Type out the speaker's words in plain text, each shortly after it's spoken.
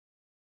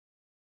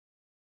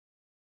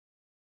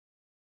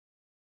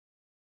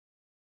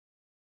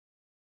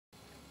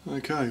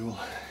Okay, well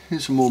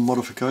here's some more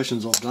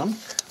modifications I've done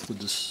with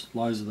this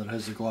laser that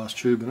has the glass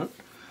tube in it.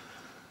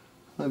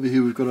 Over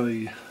here we've got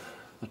a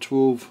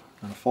 12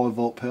 and a 5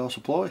 volt power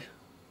supply.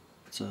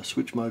 It's a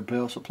switch mode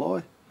power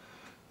supply.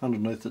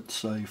 Underneath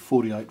it's a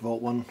 48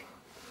 volt one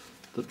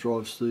that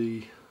drives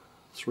the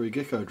 3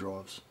 Gecko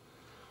drives.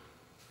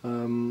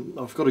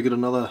 I've got to get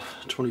another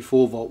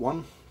 24 volt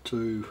one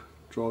to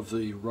drive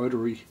the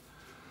rotary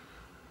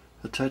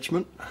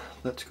attachment.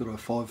 That's got a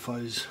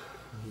 5-phase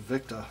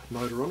vector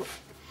motor on it.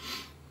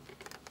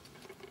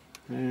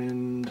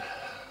 And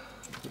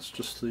it's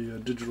just the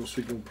digital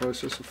signal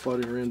processor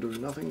floating around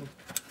doing nothing.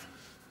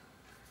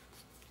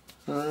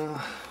 What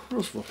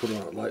else have I put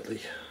on it lately?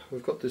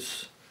 We've got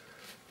this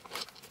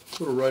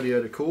little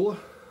radiator cooler.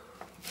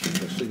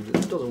 Actually,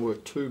 it doesn't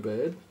work too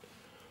bad,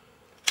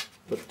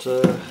 but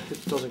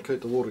it doesn't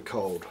keep the water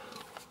cold.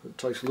 It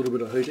takes a little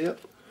bit of heat out.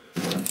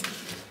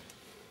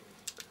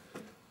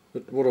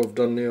 But what I've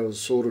done now is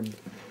sorted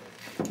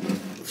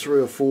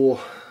 3 or 4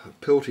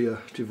 Peltier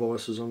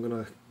devices. I'm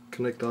going to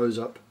connect those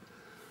up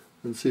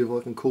and see if I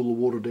can cool the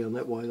water down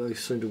that way. They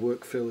seem to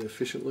work fairly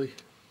efficiently.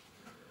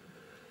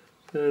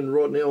 And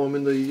right now I'm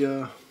in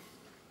the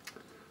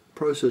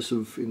process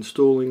of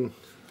installing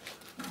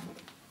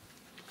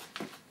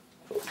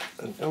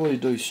an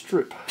LED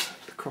strip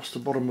across the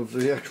bottom of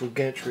the actual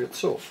gantry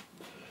itself.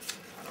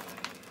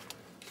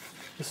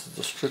 This is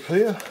the strip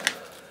here.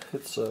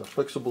 It's a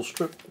flexible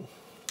strip.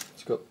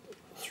 It's got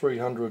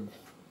 300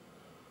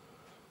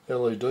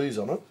 LEDs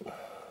on it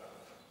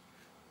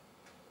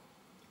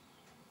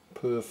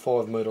per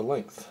 5 metre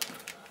length,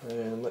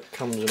 and that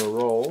comes in a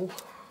roll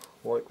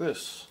like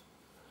this.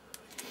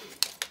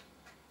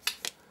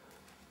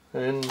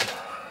 And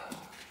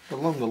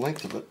along the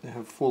length of it you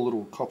have 4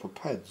 little copper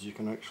pads. You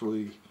can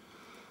actually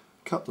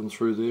cut them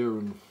through there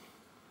and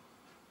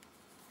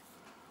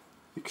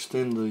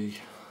extend the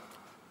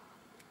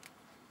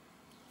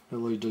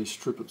LED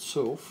strip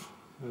itself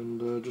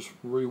and just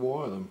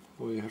rewire them.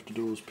 All you have to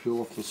do is peel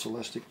off this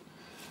elastic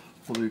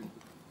or the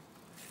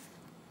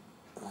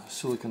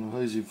silicone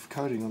adhesive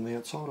coating on the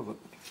outside of it.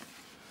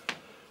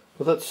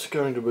 But that's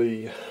going to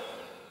be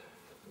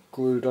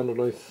glued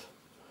underneath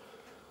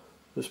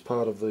this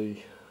part of the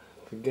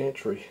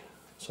gantry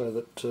so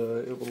that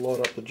it will light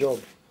up the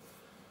job.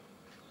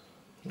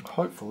 And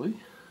hopefully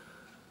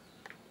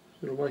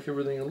it'll make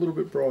everything a little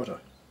bit brighter.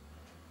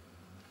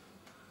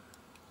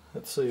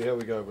 Let's see how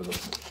we go with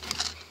it.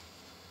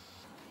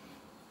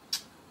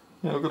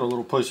 Now I've got a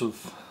little piece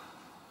of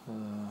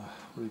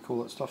what do you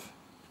call that stuff?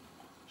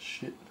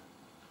 Shit.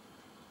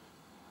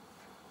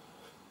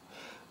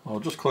 I'll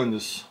just clean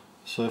this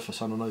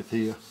surface underneath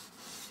here.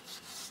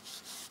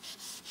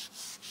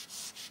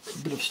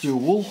 A bit of steel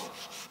wool.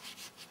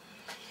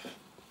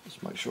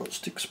 Just make sure it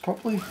sticks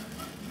properly.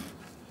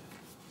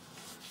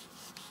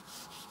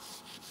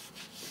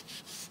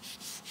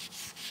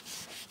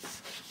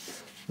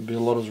 There'll be a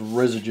lot of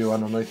residue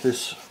underneath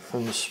this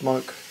from the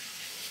smoke,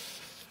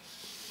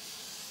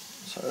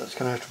 so it's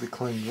going to have to be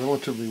cleaned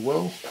relatively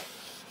well.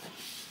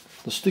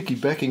 The sticky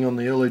backing on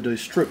the LED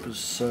strip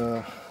is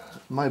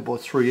made by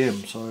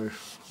 3M, so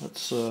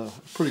that's a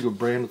pretty good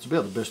brand. It's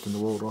about the best in the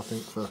world, I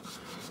think,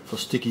 for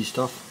sticky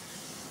stuff.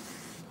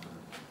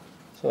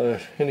 So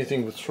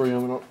anything with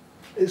 3M in it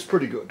is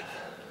pretty good.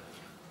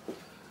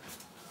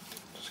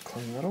 Just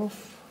clean that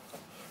off.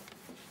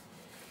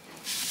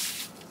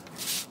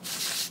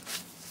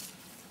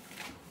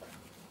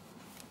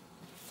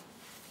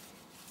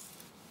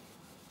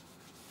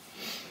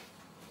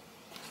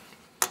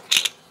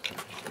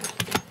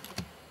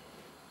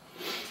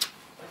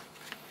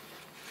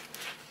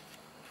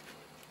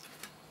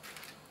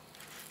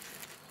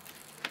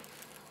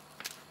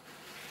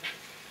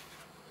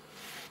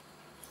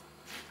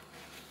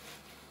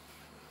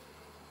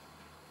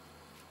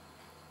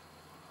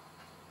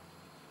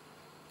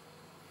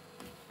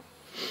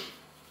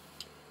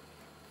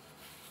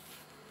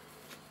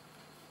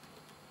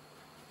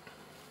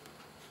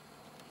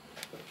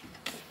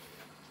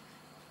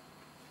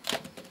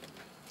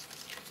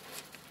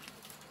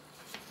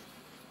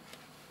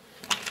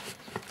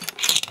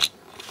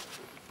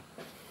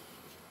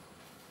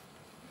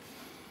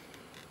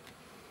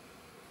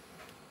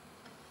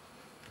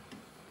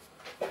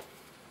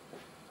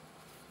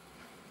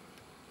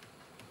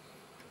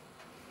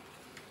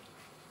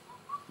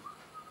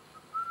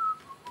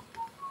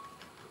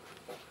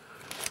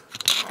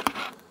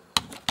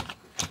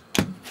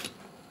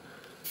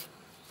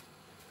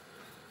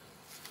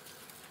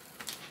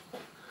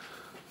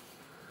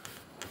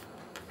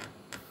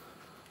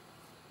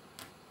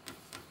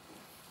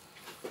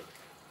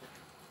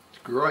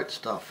 Great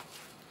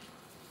stuff,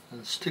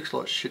 and it sticks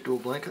like shit to a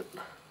blanket.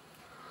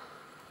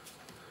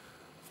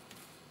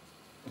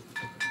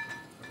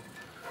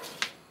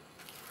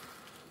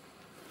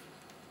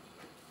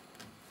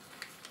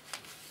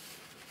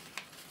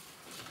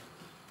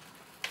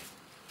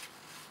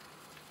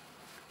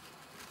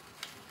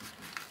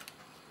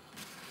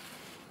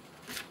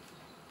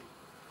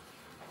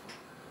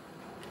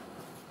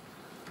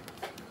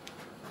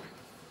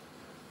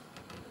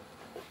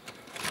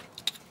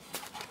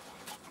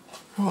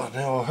 Right,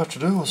 now what I'll have to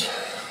do is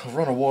I'll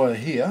run a wire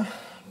here,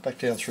 back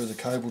down through the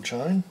cable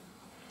chain,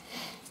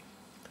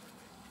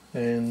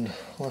 and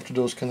all I have to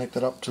do is connect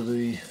it up to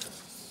the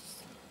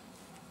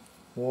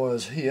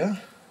wires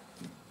here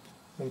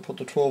and put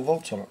the 12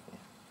 volts on it.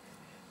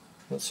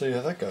 Let's see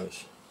how that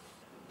goes.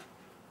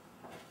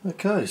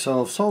 Okay,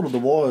 so I've soldered the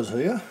wires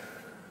here.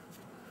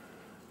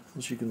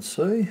 As you can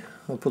see,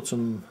 I'll put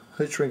some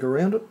heat shrink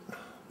around it,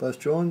 both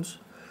joins.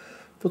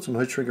 Put some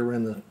heat shrink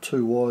around the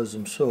two wires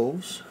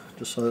themselves,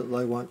 just so that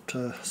they won't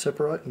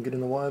separate and get in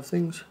the way of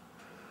things.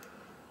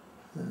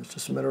 And it's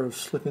just a matter of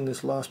slipping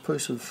this last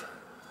piece of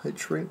heat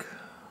shrink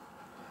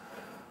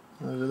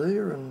over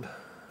there and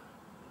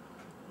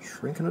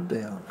shrinking it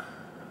down.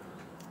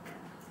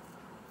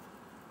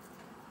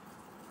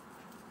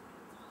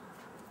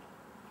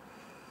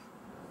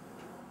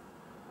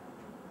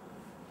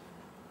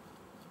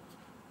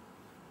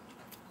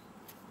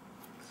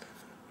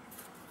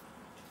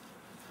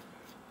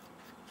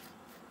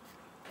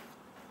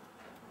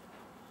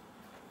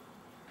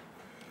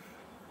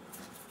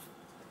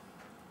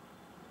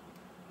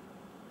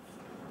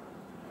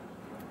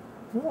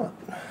 Right,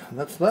 and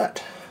that's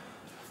that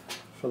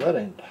for that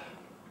end.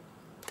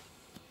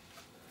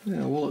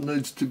 Now all that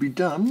needs to be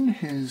done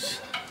is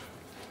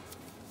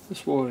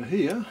this wire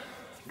here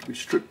to be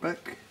stripped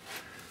back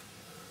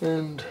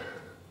and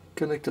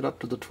connected up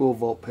to the 12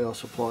 volt power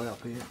supply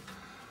up here.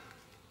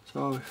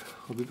 So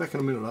I'll be back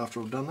in a minute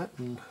after I've done that,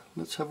 and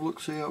let's have a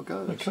look, see how it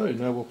goes. Okay,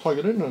 now we'll plug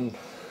it in and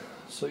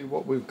see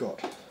what we've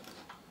got.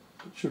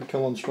 It should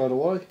come on straight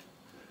away.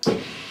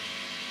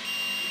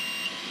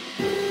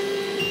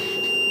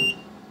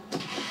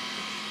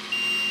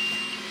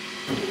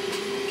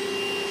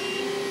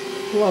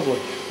 Lovely.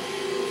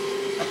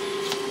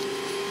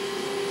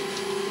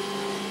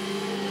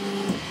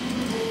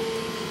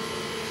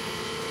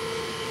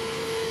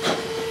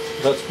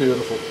 That's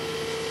beautiful.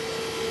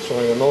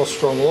 Showing a nice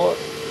strong light.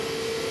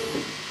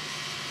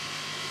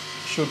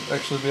 Should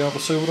actually be able to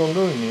see what I'm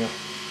doing here.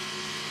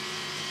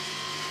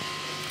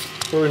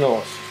 Very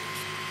nice.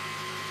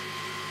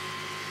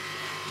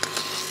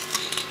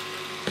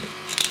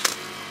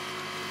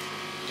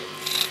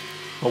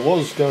 I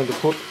was going to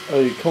put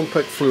a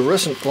compact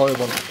fluorescent globe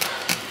on it,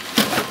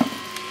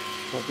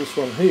 like this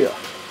one here,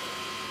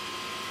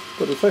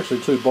 but it's actually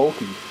too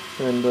bulky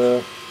and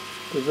they're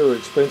very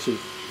expensive.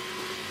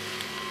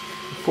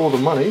 For the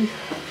money,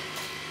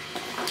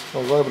 I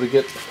was able to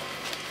get a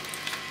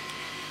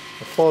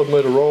 5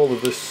 metre roll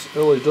of this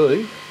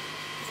LED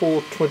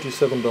for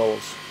 $27.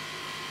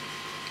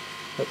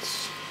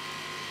 That's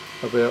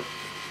about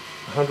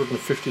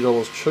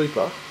 $150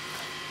 cheaper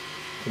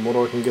than what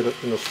I can get it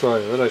in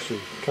Australia. That actually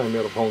came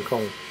out of Hong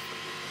Kong.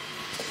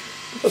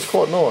 But that's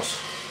quite nice.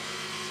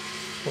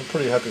 I'm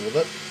pretty happy with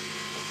that.